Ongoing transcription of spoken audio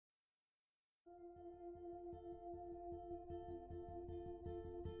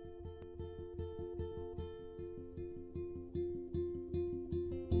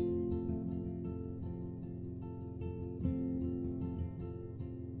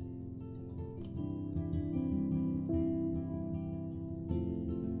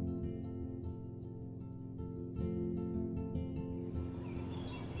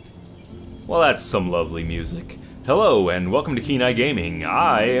Well, that's some lovely music. Hello, and welcome to Keen Eye Gaming.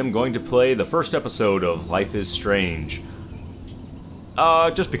 I am going to play the first episode of Life is Strange.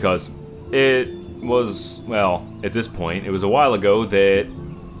 Just because. It was, well, at this point, it was a while ago that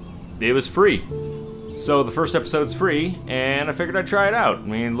it was free. So the first episode's free, and I figured I'd try it out. I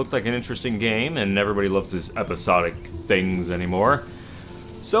mean, it looked like an interesting game, and everybody loves these episodic things anymore.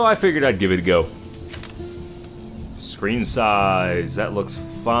 So I figured I'd give it a go. Screen size, that looks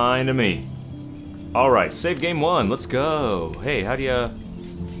fine to me. Alright, save game 1, let's go. Hey, how do you...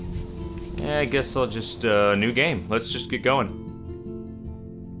 Yeah, I guess I'll just, new game. Let's just get going.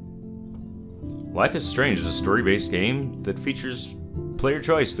 Life is Strange is a story-based game that features player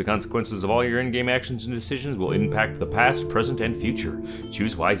choice. The consequences of all your in-game actions and decisions will impact the past, present, and future.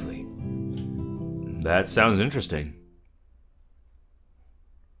 Choose wisely. That sounds interesting.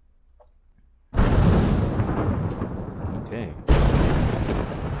 Okay.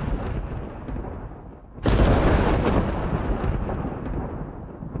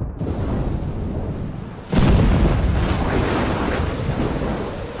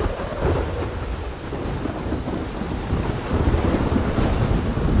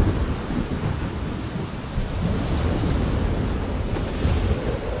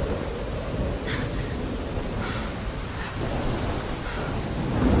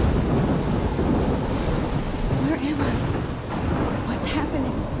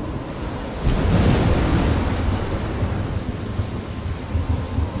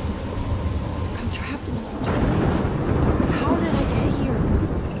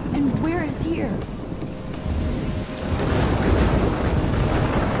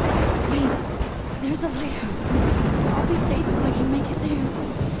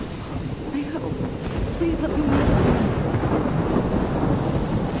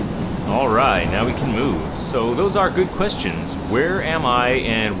 Alright, now we can move. So those are good questions. Where am I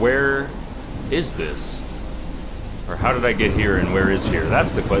and where is this? Or how did I get here and where is here?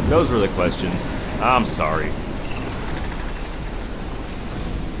 That's the those were the questions. I'm sorry.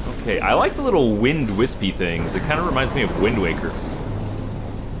 Okay, I like the little wind wispy things. It kind of reminds me of Wind Waker.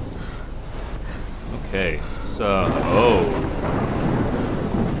 Okay, so... oh.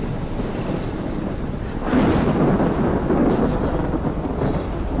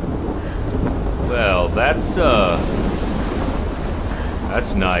 Well, that's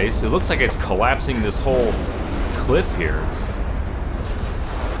nice. It looks like it's collapsing this whole cliff here.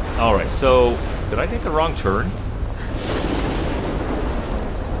 Alright, so, did I take the wrong turn?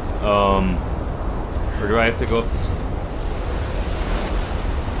 Or do I have to go up this way?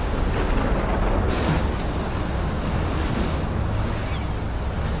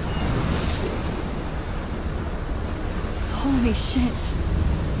 Holy shit.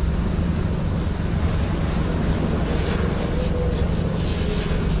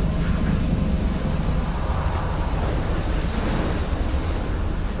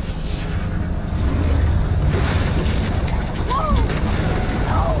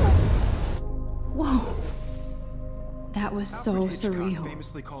 That was so surreal.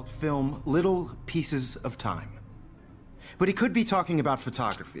 Famously called film Little Pieces of Time. But he could be talking about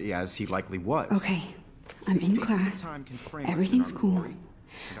photography, as he likely was. Okay, I'm in class. Everything's cool.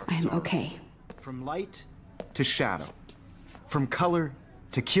 I'm okay. From light to shadow. From color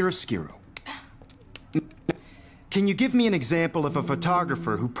to chiaroscuro. Can you give me an example of a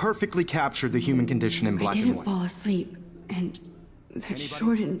photographer who perfectly captured the human condition in black and white? I didn't fall asleep, and that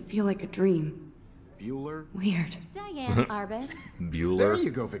sure didn't feel like a dream. Bueller? Weird. Diane Arbus. Bueller? There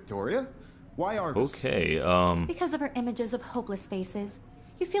you go, Victoria. Why Arbus? Okay, Because of her images of hopeless faces.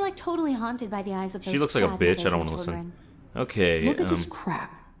 You feel like totally haunted by the eyes of those she looks like a sad bitch. I mothers don't and want to listen. children. Okay, Look at this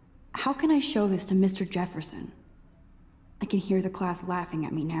crap. How can I show this to Mr. Jefferson? I can hear the class laughing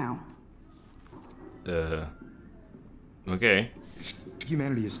at me now. Okay.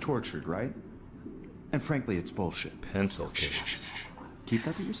 Humanity is tortured, right? And frankly, it's bullshit. Pencil case. Keep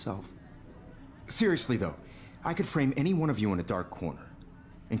that to yourself. Seriously, though, I could frame any one of you in a dark corner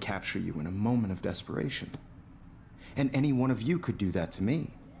and capture you in a moment of desperation. And any one of you could do that to me.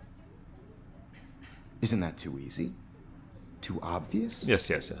 Isn't that too easy? Too obvious? Yes,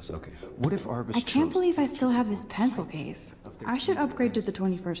 okay. What if Arbus I can't believe I still have this pencil case. I should upgrade to the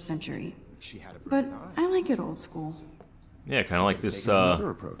 21st century. But I like it old school. Yeah, kind of like this, another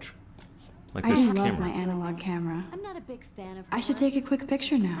approach. like I this love camera. my analog camera. I'm not a big fan of her. I should take a quick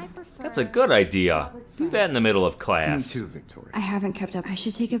picture now. I prefer That's a good idea. Do that in the middle of Me class. too, Victoria. I haven't kept up. I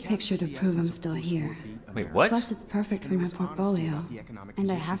should take a picture to prove I'm still here. Wait, what? Plus, it's perfect for my portfolio.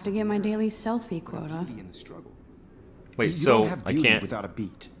 And I have to get my daily selfie quota. Wait, You so don't have I beauty can't... without a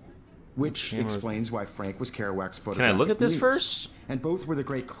beat. Which explains why Frank was Kerouac's photographic Can I look at this muse. first? And both were the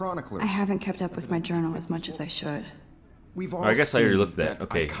great chroniclers. I haven't kept up with my journal as much as I should. We've all I guess I already seen looked at that.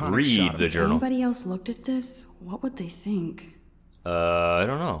 Okay, iconic read shot of the him. journal. Anybody else looked at this? What would they think? I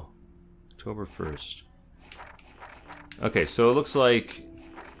don't know. October 1st. Okay, so it looks like...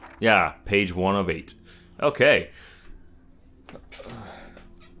 Yeah, page 1 of 8. Okay.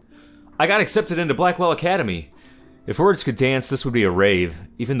 I got accepted into Blackwell Academy. If words could dance, this would be a rave,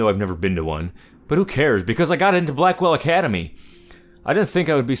 even though I've never been to one. But who cares, because I got into Blackwell Academy. I didn't think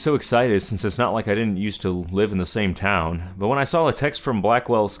I would be so excited, since it's not like I didn't used to live in the same town. But when I saw a text from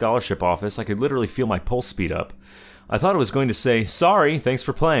Blackwell's scholarship office, I could literally feel my pulse speed up. I thought it was going to say, "Sorry, thanks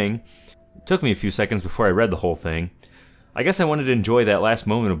for playing." It took me a few seconds before I read the whole thing. I guess I wanted to enjoy that last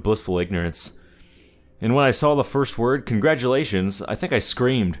moment of blissful ignorance. And when I saw the first word, congratulations, I think I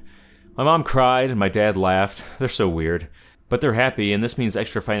screamed. My mom cried and my dad laughed. They're so weird. But they're happy, and this means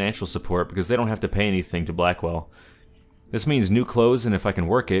extra financial support because they don't have to pay anything to Blackwell. This means new clothes and, if I can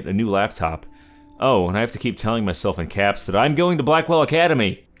work it, a new laptop. Oh, and I have to keep telling myself in caps that I'm going to Blackwell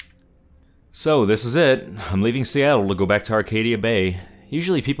Academy! So, this is it. I'm leaving Seattle to go back to Arcadia Bay.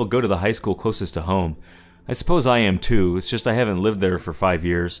 Usually people go to the high school closest to home. I suppose I am too, it's just I haven't lived there for 5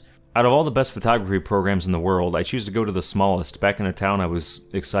 years. Out of all the best photography programs in the world, I choose to go to the smallest, back in a town I was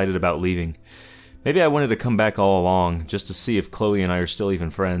excited about leaving. Maybe I wanted to come back all along, just to see if Chloe and I are still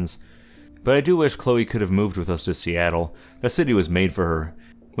even friends. But I do wish Chloe could have moved with us to Seattle. That city was made for her.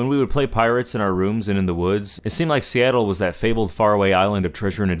 When we would play pirates in our rooms and in the woods, it seemed like Seattle was that fabled faraway island of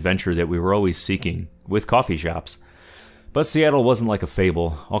treasure and adventure that we were always seeking, with coffee shops. But Seattle wasn't like a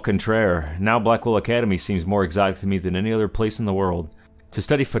fable. Au contraire, now Blackwell Academy seems more exotic to me than any other place in the world. To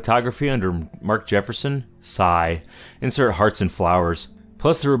study photography under Mark Jefferson? Sigh. Insert hearts and flowers.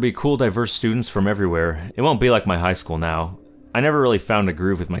 Plus there will be cool, diverse students from everywhere. It won't be like my high school now. I never really found a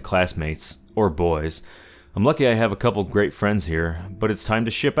groove with my classmates. Or boys. I'm lucky I have a couple great friends here, but it's time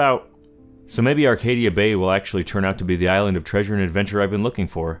to ship out. So maybe Arcadia Bay will actually turn out to be the island of treasure and adventure I've been looking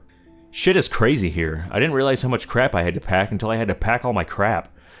for. Shit is crazy here. I didn't realize how much crap I had to pack until I had to pack all my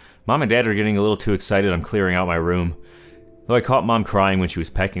crap. Mom and Dad are getting a little too excited I'm clearing out my room. Though I caught Mom crying when she was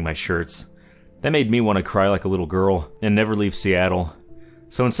packing my shirts. That made me want to cry like a little girl, and never leave Seattle.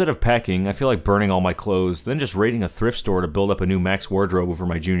 So instead of packing, I feel like burning all my clothes, then just raiding a thrift store to build up a new Max wardrobe over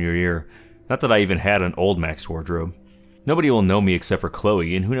my junior year. Not that I even had an old Max wardrobe. Nobody will know me except for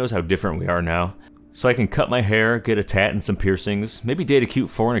Chloe, and who knows how different we are now. So I can cut my hair, get a tat and some piercings, maybe date a cute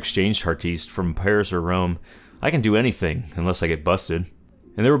foreign exchange artiste from Paris or Rome. I can do anything, unless I get busted.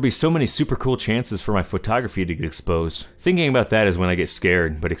 And there will be so many super cool chances for my photography to get exposed. Thinking about that is when I get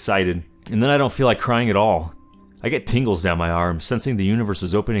scared, but excited. And then I don't feel like crying at all. I get tingles down my arm, sensing the universe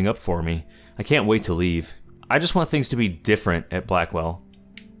is opening up for me. I can't wait to leave. I just want things to be different at Blackwell.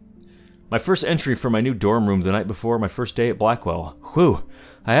 My first entry for my new dorm room the night before my first day at Blackwell. Whew!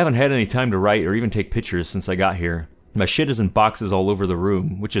 I haven't had any time to write or even take pictures since I got here. My shit is in boxes all over the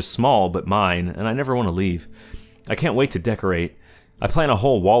room, which is small but mine, and I never want to leave. I can't wait to decorate. I plan a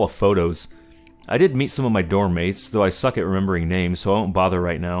whole wall of photos. I did meet some of my dorm mates, though I suck at remembering names, so I won't bother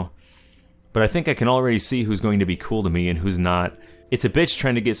right now. But I think I can already see who's going to be cool to me and who's not. It's a bitch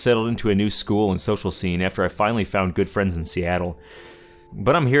trying to get settled into a new school and social scene after I finally found good friends in Seattle.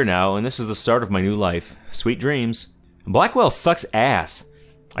 But I'm here now, and this is the start of my new life. Sweet dreams. Blackwell sucks ass.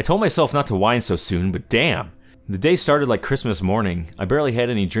 I told myself not to whine so soon, but damn. The day started like Christmas morning. I barely had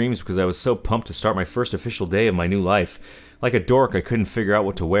any dreams because I was so pumped to start my first official day of my new life. Like a dork, I couldn't figure out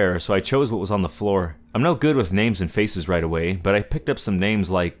what to wear, so I chose what was on the floor. I'm no good with names and faces right away, but I picked up some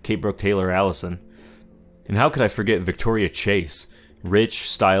names like Kate Brooke Taylor Allison. And how could I forget Victoria Chase? Rich,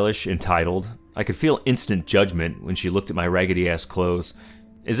 stylish, entitled. I could feel instant judgment when she looked at my raggedy-ass clothes,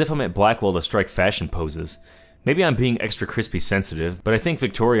 as if I'm at Blackwell to strike fashion poses. Maybe I'm being extra crispy sensitive, but I think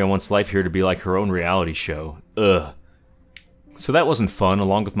Victoria wants life here to be like her own reality show. Ugh. So that wasn't fun,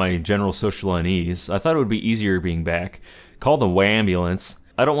 along with my general social unease. I thought it would be easier being back. Call the Wambulance.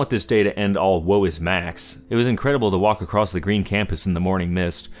 I don't want this day to end all woe is Max. It was incredible to walk across the green campus in the morning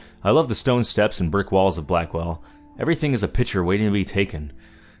mist. I love the stone steps and brick walls of Blackwell. Everything is a picture waiting to be taken.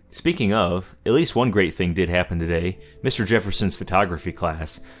 Speaking of, at least one great thing did happen today. Mr. Jefferson's photography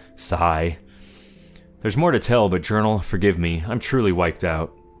class. Sigh. There's more to tell, but journal, forgive me, I'm truly wiped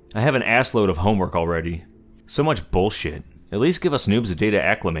out. I have an assload of homework already. So much bullshit. At least give us noobs a day to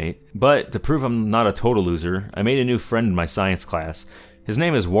acclimate. But, to prove I'm not a total loser, I made a new friend in my science class. His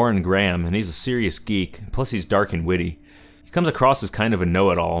name is Warren Graham, and he's a serious geek, plus he's dark and witty. He comes across as kind of a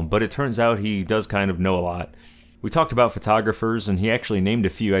know-it-all, but it turns out he does kind of know a lot. We talked about photographers, and he actually named a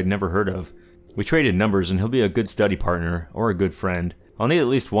few I'd never heard of. We traded numbers, and he'll be a good study partner, or a good friend. I'll need at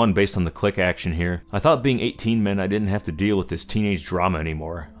least one based on the click action here. I thought being 18 meant I didn't have to deal with this teenage drama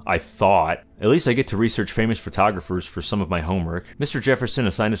anymore. I thought. At least I get to research famous photographers for some of my homework. Mr. Jefferson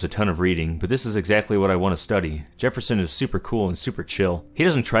assigned us a ton of reading, but this is exactly what I want to study. Jefferson is super cool and super chill. He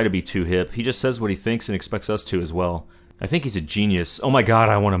doesn't try to be too hip, he just says what he thinks and expects us to as well. I think he's a genius. Oh my god,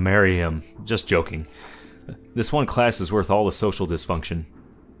 I want to marry him. Just joking. This one class is worth all the social dysfunction.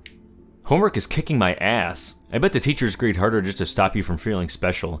 Homework is kicking my ass. I bet the teachers grade harder just to stop you from feeling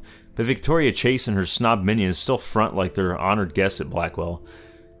special, but Victoria Chase and her snob minions still front like they're honored guests at Blackwell.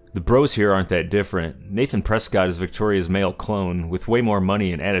 The bros here aren't that different. Nathan Prescott is Victoria's male clone, with way more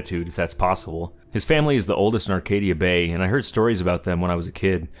money and attitude, if that's possible. His family is the oldest in Arcadia Bay, and I heard stories about them when I was a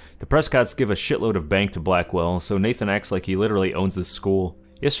kid. The Prescotts give a shitload of bank to Blackwell, so Nathan acts like he literally owns this school.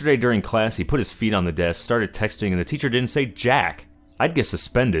 Yesterday during class, he put his feet on the desk, started texting, and the teacher didn't say jack. I'd get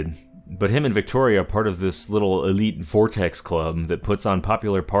suspended. But him and Victoria are part of this little elite vortex club that puts on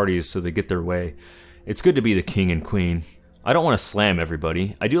popular parties so they get their way. It's good to be the king and queen. I don't want to slam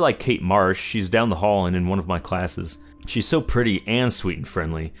everybody. I do like Kate Marsh. She's down the hall and in one of my classes. She's so pretty and sweet and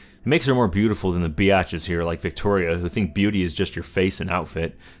friendly. It makes her more beautiful than the biatches here like Victoria, who think beauty is just your face and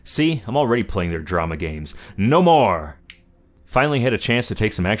outfit. See, I'm already playing their drama games. No more! Finally had a chance to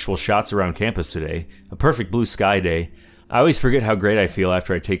take some actual shots around campus today. A perfect blue sky day. I always forget how great I feel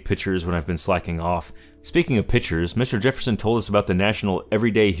after I take pictures when I've been slacking off. Speaking of pictures, Mr. Jefferson told us about the National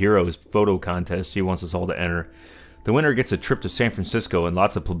Everyday Heroes photo contest he wants us all to enter. The winner gets a trip to San Francisco and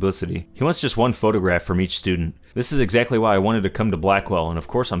lots of publicity. He wants just one photograph from each student. This is exactly why I wanted to come to Blackwell, and of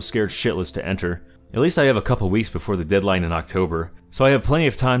course I'm scared shitless to enter. At least I have a couple weeks before the deadline in October, so I have plenty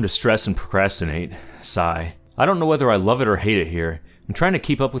of time to stress and procrastinate. Sigh. I don't know whether I love it or hate it here. I'm trying to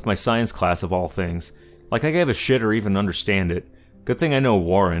keep up with my science class of all things. Like I give a shit or even understand it. Good thing I know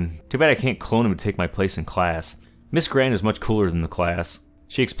Warren. Too bad I can't clone him to take my place in class. Miss Grant is much cooler than the class.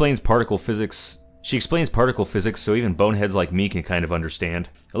 She explains particle physics so even boneheads like me can kind of understand.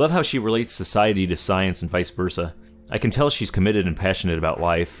 I love how she relates society to science and vice versa. I can tell she's committed and passionate about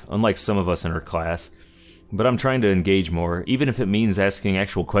life, unlike some of us in her class. But I'm trying to engage more, even if it means asking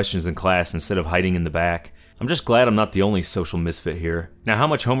actual questions in class instead of hiding in the back. I'm just glad I'm not the only social misfit here. Now, how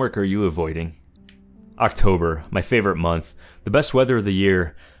much homework are you avoiding? October, my favorite month. The best weather of the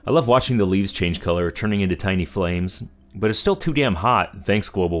year. I love watching the leaves change color, turning into tiny flames. But it's still too damn hot, thanks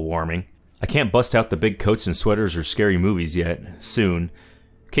global warming. I can't bust out the big coats and sweaters or scary movies yet. Soon.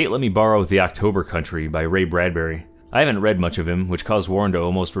 Kate let me borrow The October Country by Ray Bradbury. I haven't read much of him, which caused Warren to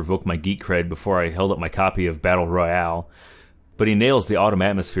almost revoke my geek cred before I held up my copy of Battle Royale. But he nails the autumn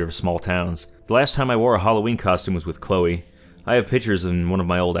atmosphere of small towns. The last time I wore a Halloween costume was with Chloe. I have pictures in one of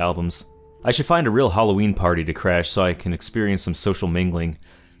my old albums. I should find a real Halloween party to crash so I can experience some social mingling.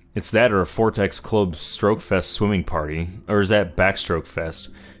 It's that or a Vortex Club Stroke Fest swimming party. Or is that Backstroke Fest?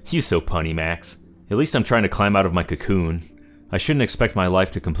 You so punny, Max. At least I'm trying to climb out of my cocoon. I shouldn't expect my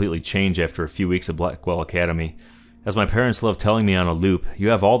life to completely change after a few weeks at Blackwell Academy. As my parents love telling me on a loop, you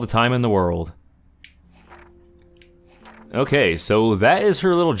have all the time in the world. Okay, so that is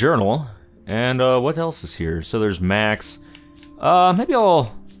her little journal. And what else is here? So there's Max. Maybe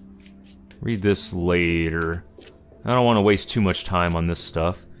I'll read this later. I don't want to waste too much time on this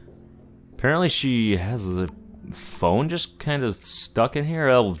stuff. Apparently she has a phone just kind of stuck in here.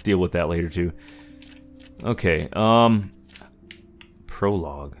 I'll deal with that later too. Okay,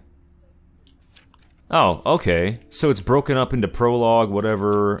 prologue. Oh, okay. So it's broken up into prologue,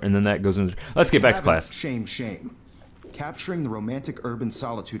 whatever, and then that goes into... Let's get back to class. Shame. Capturing the romantic urban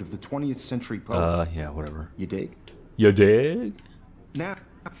solitude of the 20th century poet. Yeah, whatever. You dig? You dig? Now,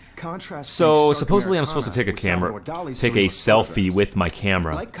 contrast. So supposedly I'm supposed to take a selfie with my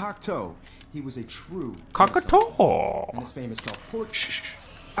camera. Like Cocteau, he was a true Cocteau. And his famous self-portrait.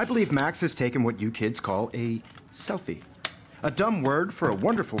 I believe Max has taken what you kids call a selfie. A dumb word for a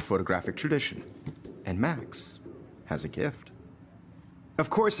wonderful photographic tradition. And Max has a gift. Of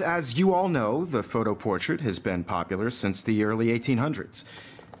course, as you all know, the photo portrait has been popular since the early 1800s.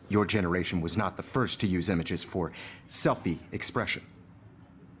 Your generation was not the first to use images for selfie expression.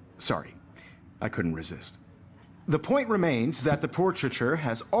 Sorry, I couldn't resist. The point remains that the portraiture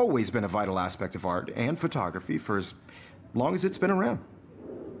has always been a vital aspect of art and photography for as long as it's been around.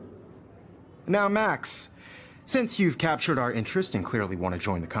 Now, Max, since you've captured our interest and clearly want to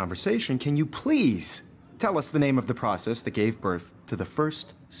join the conversation, can you please tell us the name of the process that gave birth to the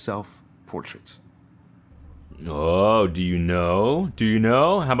first self-portraits? Oh, do you know? Do you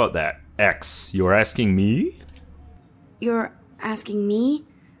know? How about that? X, you're asking me? You're asking me?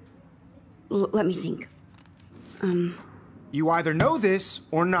 Let me think. You either know this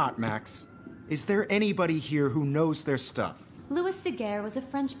or not, Max. Is there anybody here who knows their stuff? Louis Daguerre was a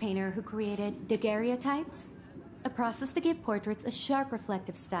French painter who created daguerreotypes, a process that gave portraits a sharp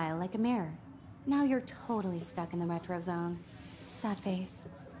reflective style like a mirror. Now you're totally stuck in the retro zone. Sad face.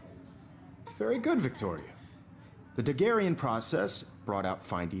 Very good, Victoria. The Daguerrean process brought out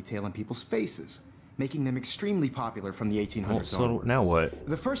fine detail in people's faces, making them extremely popular from the 1800s Well, so onward. now what?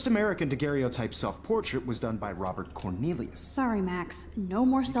 The first American daguerreotype self-portrait was done by Robert Cornelius. Sorry, Max. No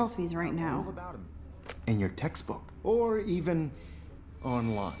more selfies right All now. about him in your textbook, or even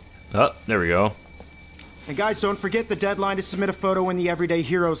online. Oh, there we go. And guys, don't forget the deadline to submit a photo in the Everyday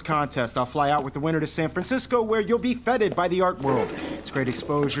Heroes contest. I'll fly out with the winner to San Francisco, where you'll be feted by the art world. It's great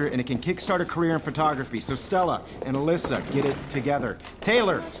exposure, and it can kickstart a career in photography. So Stella and Alyssa, get it together.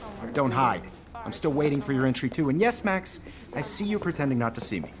 Taylor, don't hide. I'm still waiting for your entry too. And yes, Max, I see you pretending not to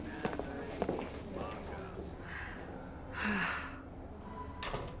see me.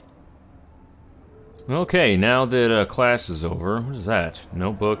 Okay, now that class is over, what is that?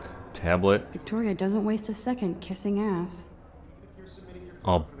 Notebook, tablet, Victoria doesn't waste a second kissing ass.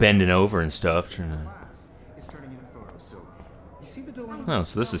 all bending over and stuff. Trying to... Is turning in a photo, so you see the delay? Oh,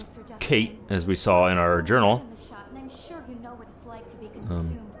 so this is Kate, as we saw in our journal. I'm sure you know what it's like to be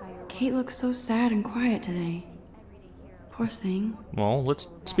consumed by your Kate looks so sad and quiet today. Poor thing. Well, let's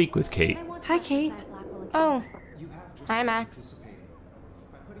speak with Kate. Hi, Kate. Oh, hi, Max.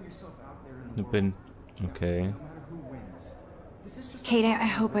 By putting yourself out there in the Been okay. no matter who wins. This is just Kate, I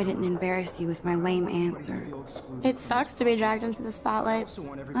hope I didn't embarrass you with my lame answer. It sucks to be dragged into the spotlight.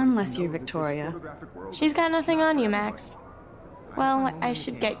 Unless you're Victoria. She's got nothing on you, Max. Well, I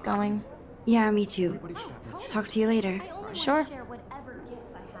should get going. Yeah, me too. Talk to you later. Sure.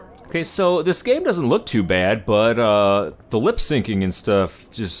 Okay, so this game doesn't look too bad, but the lip syncing and stuff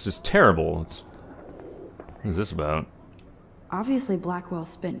just is terrible. What is this about? Obviously, Blackwell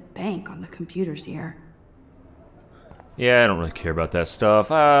spent bank on the computers here. Yeah, I don't really care about that stuff.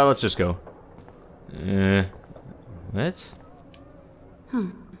 Let's just go. What?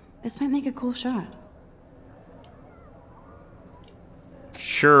 This might make a cool shot.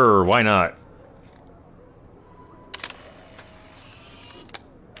 Sure, why not?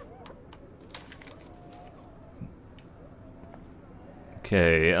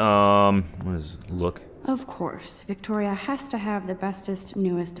 Okay, what does it look? Of course, Victoria has to have the bestest,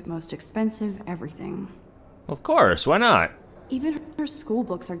 newest, most expensive everything. Of course, why not? Even her school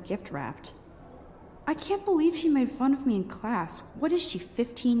books are gift wrapped. I can't believe she made fun of me in class. What is she,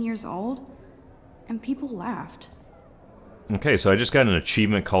 15 years old? And people laughed. Okay, so I just got an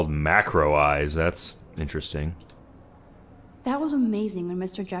achievement called Macro Eyes. That's interesting. That was amazing when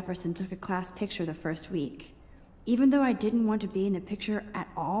Mr. Jefferson took a class picture the first week. Even though I didn't want to be in the picture at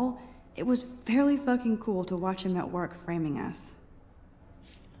all, it was fairly fucking cool to watch him at work framing us.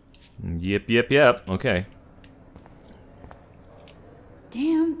 Yep. Okay.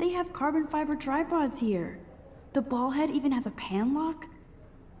 Damn, they have carbon fiber tripods here. The ball head even has a pan lock.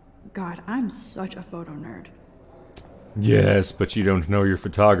 God, I'm such a photo nerd. Yes, but you don't know your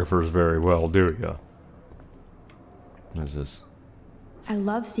photographers very well, do you? What is this? I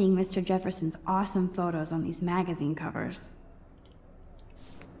love seeing Mr. Jefferson's awesome photos on these magazine covers.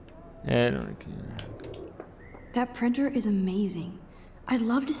 I don't care. That printer is amazing. I'd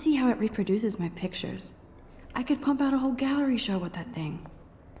love to see how it reproduces my pictures. I could pump out a whole gallery show with that thing.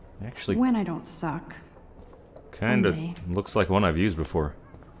 Actually, When I don't suck. kind of someday. looks like one I've used before.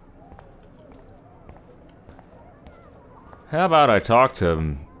 How about I talk to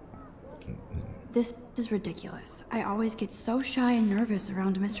him? This is ridiculous. I always get so shy and nervous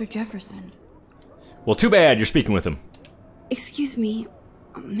around Mr. Jefferson. Well, too bad you're speaking with him. Excuse me,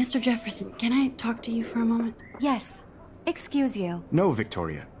 Mr. Jefferson, can I talk to you for a moment? Yes. Excuse you. No,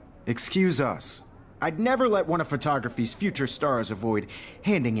 Victoria. Excuse us. I'd never let one of photography's future stars avoid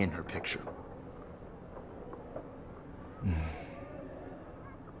handing in her picture.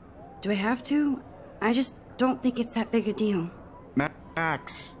 Do I have to? I just don't think it's that big a deal.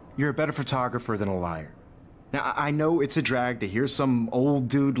 Max, you're a better photographer than a liar. Now, I know it's a drag to hear some old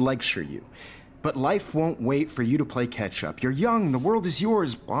dude lecture you, but life won't wait for you to play catch-up. You're young, the world is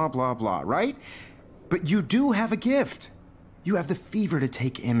yours, blah, blah, blah, right? But you do have a gift. You have the fever to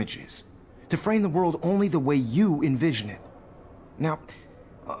take images, to frame the world only the way you envision it. Now,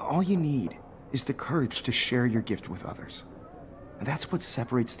 all you need is the courage to share your gift with others. And that's what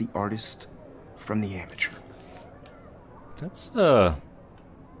separates the artist from the amateur. It's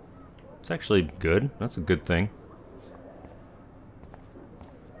actually good. That's a good thing.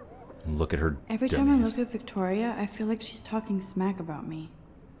 Look at her. Every time I dumbass. look at Victoria, I feel like she's talking smack about me.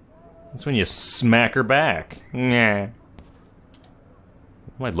 That's when you smack her back. Nah.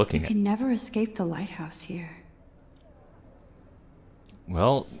 What am I looking You at? can never escape the lighthouse here.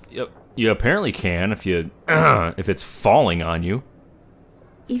 Well, you apparently can if you if it's falling on you.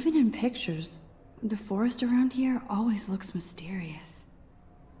 Even in pictures, the forest around here always looks mysterious.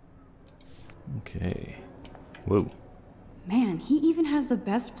 Okay. Whoa. Man, he even has the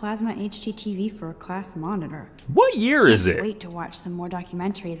best plasma HDTV for a class monitor. What year is it? Wait to watch some more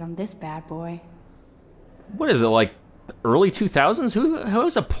documentaries on this bad boy. What is it, like early 2000s? Who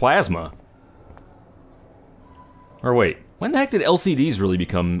has a plasma? Or wait, when the heck did LCDs really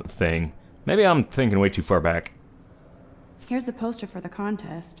become a thing? Maybe I'm thinking way too far back. Here's the poster for the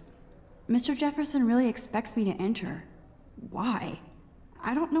contest. Mr. Jefferson really expects me to enter. Why?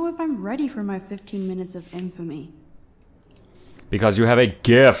 I don't know if I'm ready for my 15 minutes of infamy. Because you have a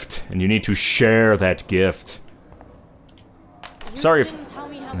gift, and you need to share that gift. Sorry if...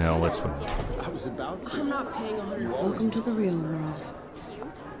 No, let's... I was about to. I'm not paying Welcome to the real world.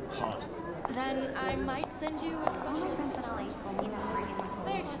 Then I might send you a All my friends in LA told me that Oregon was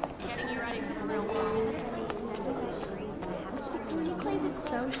They're just getting you ready for the real world. It's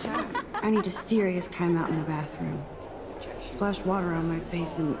so sharp. I need a serious timeout in the bathroom. Splash water on my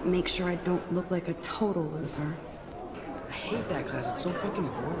face and make sure I don't look like a total loser. I hate that class. It's so fucking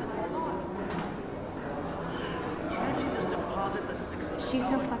boring. She's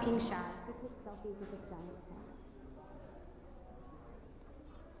so fucking shy. I took selfies with this giant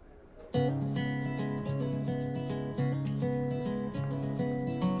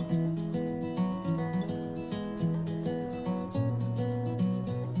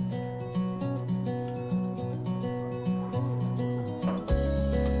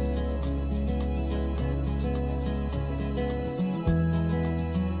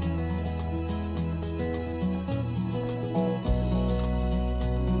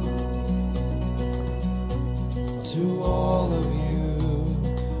To all of you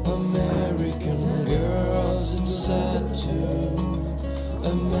American girls, it's sad to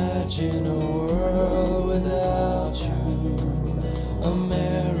imagine a world without you.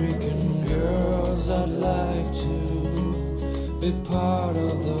 American girls, I'd like to be part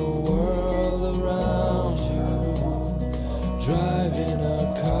of the world around you. Driving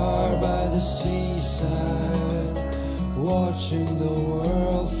a car by the seaside, watching the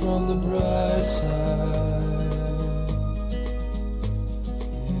world from the bright side.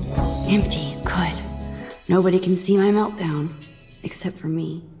 Empty, good. Nobody can see my meltdown, except for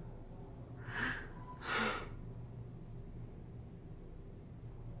me.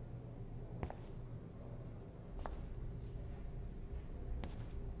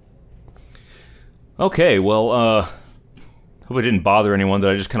 Okay, well, hope I didn't bother anyone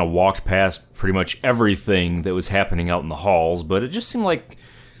that I just kind of walked past pretty much everything that was happening out in the halls, but it just seemed like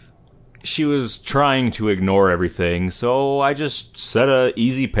she was trying to ignore everything, so I just set a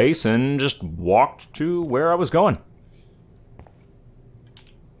easy pace and just walked to where I was going.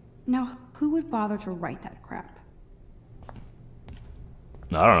 Now, who would bother to write that crap? I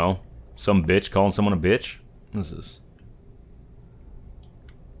don't know. Some bitch calling someone a bitch? What is this?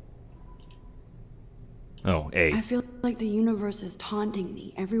 Oh, A. I feel like the universe is taunting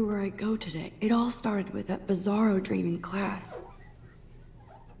me everywhere I go today. It all started with that bizarro dream in class.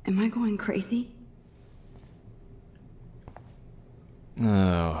 Am I going crazy?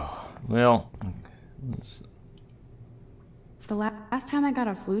 Oh, well... The last time I got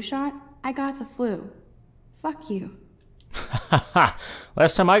a flu shot, I got the flu. Fuck you.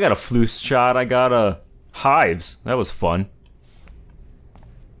 Last time I got a flu shot, I got hives. That was fun.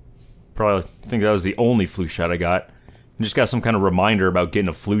 Probably think that was the only flu shot I got. I just got some kind of reminder about getting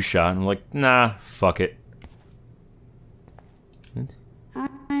a flu shot, and I'm like, nah, fuck it.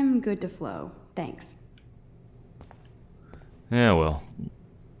 I'm good to flow. Thanks. Yeah, well.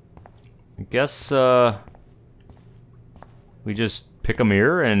 I guess, we just pick a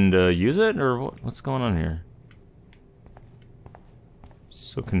mirror and use it, or what's going on here?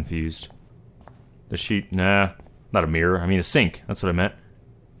 So confused. Does she... Nah, not a mirror. I mean a sink. That's what I meant.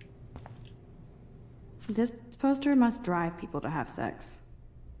 This poster must drive people to have sex.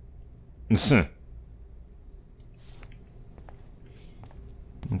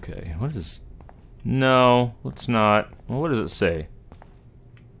 Okay, what is... No, let's not. Well, what does it say?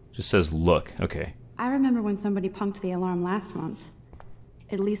 Just says look. Okay. I remember when somebody punked the alarm last month.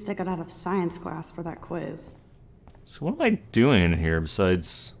 At least I got out of science class for that quiz. So what am I doing in here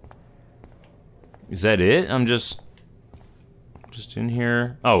besides... Is that it? I'm just in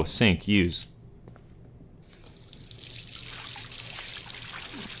here. Oh, sink, use.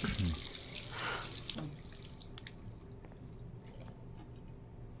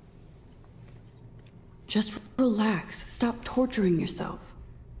 Just relax. Stop torturing yourself.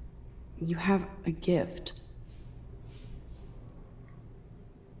 You have a gift.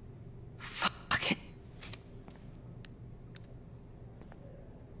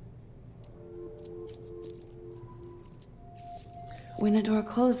 when a door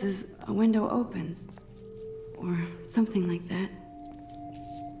closes, a window opens. Or something like that.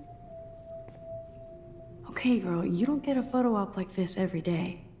 Okay, girl, you don't get a photo op like this every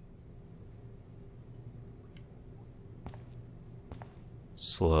day.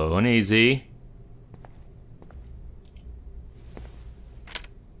 Slow and easy.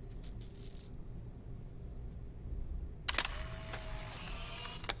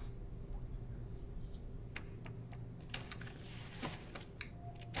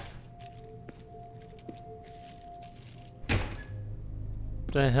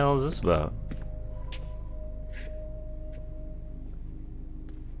 What the hell is this about?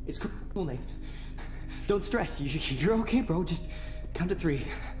 It's cool, Nathan. Don't stress. You're okay, bro. Just count to 3.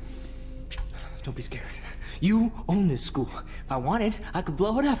 Don't be scared. You own this school. If I wanted, I could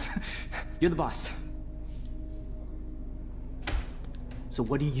blow it up. You're the boss. So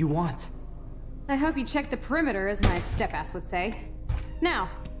what do you want? I hope you checked the perimeter, as my step-ass would say. Now,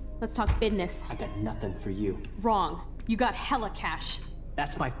 let's talk business. I got nothing for you. Wrong. You got hella cash.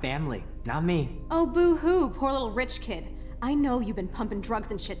 That's my family, not me. Oh, boo-hoo, poor little rich kid. I know you've been pumping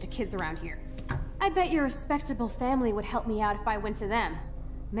drugs and shit to kids around here. I bet your respectable family would help me out if I went to them.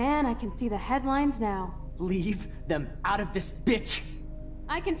 Man, I can see the headlines now. Leave them out of this bitch!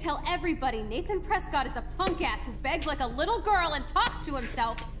 I can tell everybody Nathan Prescott is a punk ass who begs like a little girl and talks to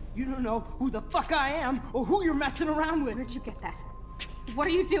himself. You don't know who the fuck I am or who you're messing around with. Where'd you get that? What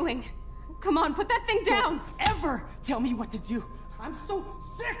are you doing? Come on, put that thing down! Don't ever tell me what to do! I'm so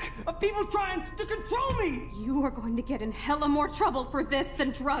sick of people trying to control me! You are going to get in hella more trouble for this than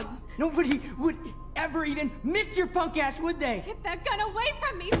drugs. Nobody would ever even miss your punk ass, would they? Get that gun away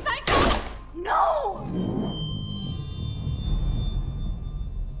from me, psycho! No!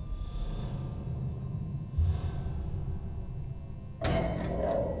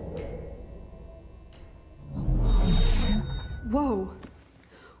 Whoa.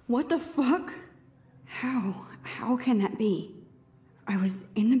 What the fuck? How can that be? I was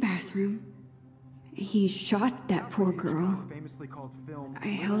in the bathroom. He shot that poor girl. I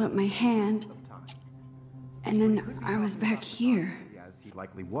held up my hand. And then I was back here. As he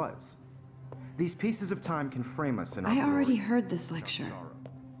likely was. These pieces of time can frame us in our I already glory heard this and lecture. sorrow.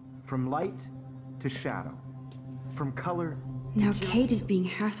 From light to shadow. From color Now Kate is being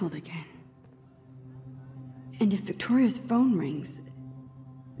hassled again. And if Victoria's phone rings,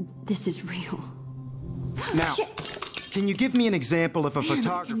 this is real. Now, can you give me an example of a Man, I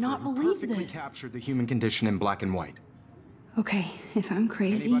photographer cannot who believe perfectly this. captured the human condition in black and white? Okay, if I'm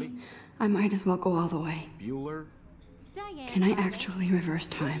crazy, Anybody? I might as well go all the way. Bueller? Diane, Can I actually reverse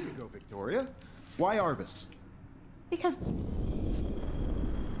There you time? go, Victoria. Why Arbus? Because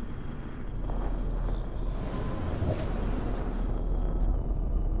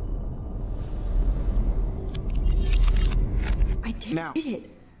I did Now, it.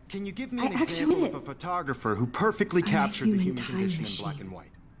 Can you give me I an actually example did of it. a photographer who perfectly I'm a captured the human human time condition in machine. black and white?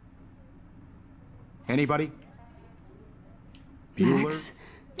 Anybody? Max,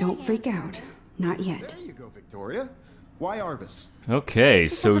 don't freak out. Not yet. There you go, Victoria. Why Arbus? Okay,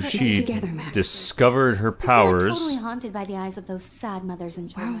 so Get it she together, Max. discovered her I feel powers. totally haunted by the eyes of those sad mothers and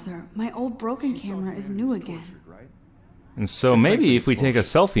children. Wowzer, my old broken camera is new again. Tortured, right? And so maybe if we take a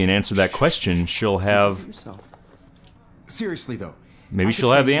selfie and answer that question, she'll have... Yourself. Seriously though, Maybe I could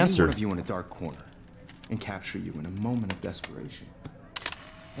she'll have the frame any answer. one of you in a dark corner and capture you in a moment of desperation.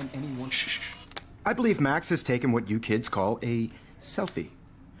 And anyone. Shh. I believe Max has taken what you kids call a selfie,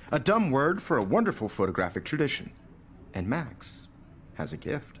 a dumb word for a wonderful photographic tradition. And Max has a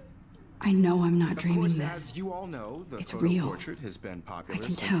gift. I know I'm not Of dreaming course, this. as you all know, the It's photo real. portrait has been popular I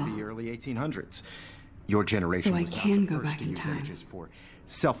can since tell. the early 1800s. Your generation So I was not can the go first back to in use time. images for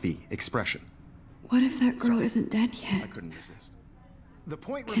selfie expression. What if that girl isn't dead I yet? couldn't resist. The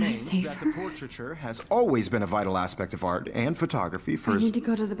point Can I remains save that her? the portraiture has always been a vital aspect of art and photography for I as need to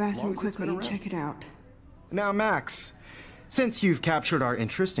go to the long bathroom as it's been quickly and around. check it out. Now, Max, since you've captured our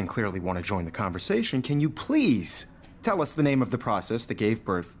interest and clearly want to join the conversation, can you please tell us the name of the process that gave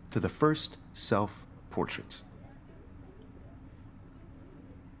birth to the first self-portraits?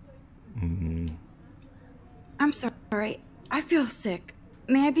 I'm sorry. I feel sick.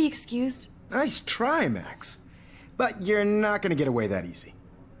 May I be excused? Nice try, Max. But you're not going to get away that easy.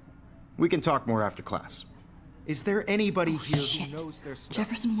 We can talk more after class. Is there anybody here Shit. who knows their stuff?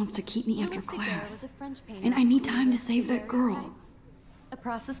 Jefferson wants to keep me after Louis Daguerre class. was a French painter And I need who time to created save that girl. daguerreotypes, a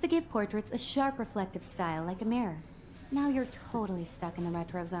process that gave portraits a sharp reflective style like a mirror. Now you're totally stuck in the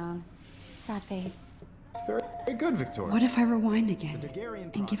retro zone. Sad face. Very good, Victoria. What if I rewind The again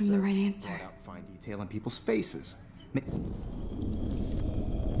Daguerrean and give him the right process answer? brought out fine detail in people's faces.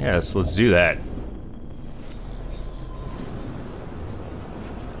 Yes, let's do that.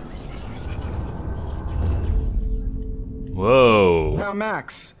 Whoa. Now,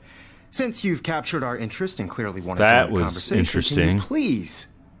 Max, since you've captured our interest and clearly wanted That to have a was conversation, interesting. can you please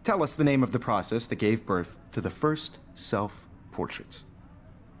tell us the name of the process that gave birth to the first self-portraits?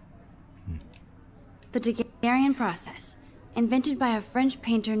 The Daguerrean process, invented by a French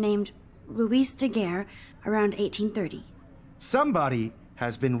painter named Louis Daguerre around 1830. Somebody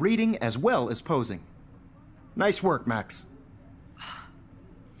has been reading as well as posing. Nice work, Max.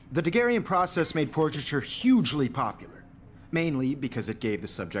 The Daguerrean process made portraiture hugely popular, mainly because it gave the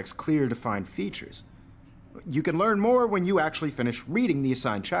subjects clear, defined features. You can learn more when you actually finish reading the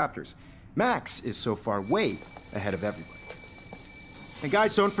assigned chapters. Max is so far way ahead of everybody. And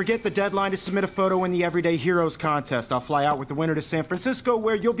guys, don't forget the deadline to submit a photo in the Everyday Heroes contest. I'll fly out with the winner to San Francisco,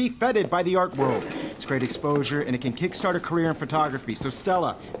 where you'll be feted by the art world. It's great exposure, and it can kickstart a career in photography. So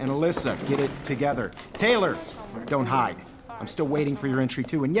Stella and Alyssa, get it together. Taylor, don't hide. I'm still waiting for your entry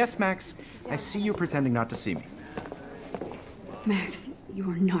too. And yes, Max, I see you pretending not to see me. Max, you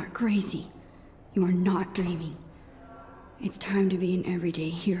are not crazy. You are not dreaming. It's time to be an everyday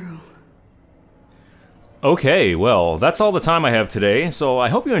hero. Okay, well, that's all the time I have today, so I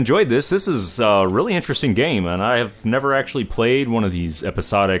hope you enjoyed this. This is a really interesting game, and I have never actually played one of these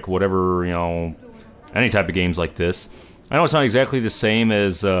episodic, whatever, you know, any type of games like this. I know it's not exactly the same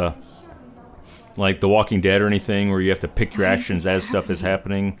as, like The Walking Dead or anything, where you have to pick your actions as stuff is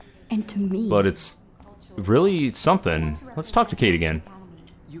happening. And to me. But it's really something. Let's talk to Kate again.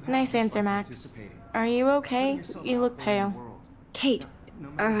 Nice answer, Max. Are you okay? You look pale. Kate,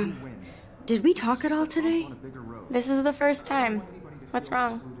 did we talk at all today? This is the first time. What's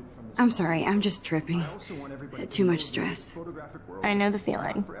wrong? I'm sorry, I'm just tripping. Too much stress. I know the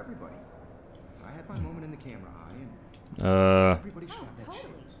feeling.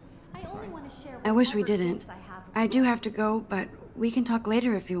 I wish we didn't. I do have to go, but we can talk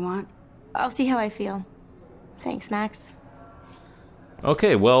later if you want. I'll see how I feel. Thanks, Max.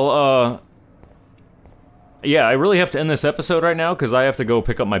 Okay, well, yeah, I really have to end this episode right now because I have to go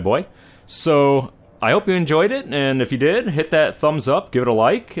pick up my boy. So, I hope you enjoyed it, and if you did, hit that thumbs up, give it a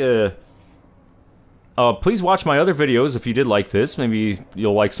like. Please watch my other videos if you did like this. Maybe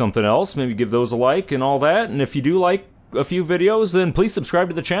you'll like something else, maybe give those a like and all that. And if you do like a few videos, then please subscribe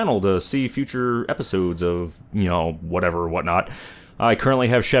to the channel to see future episodes of, you know, whatever, whatnot. I currently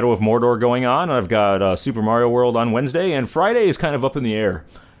have Shadow of Mordor going on. I've got Super Mario World on Wednesday, and Friday is kind of up in the air.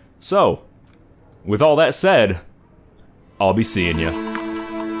 So, with all that said, I'll be seeing you.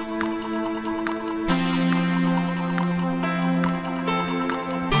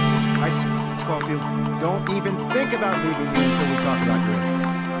 Caulfield, don't even think about leaving here until we talk about your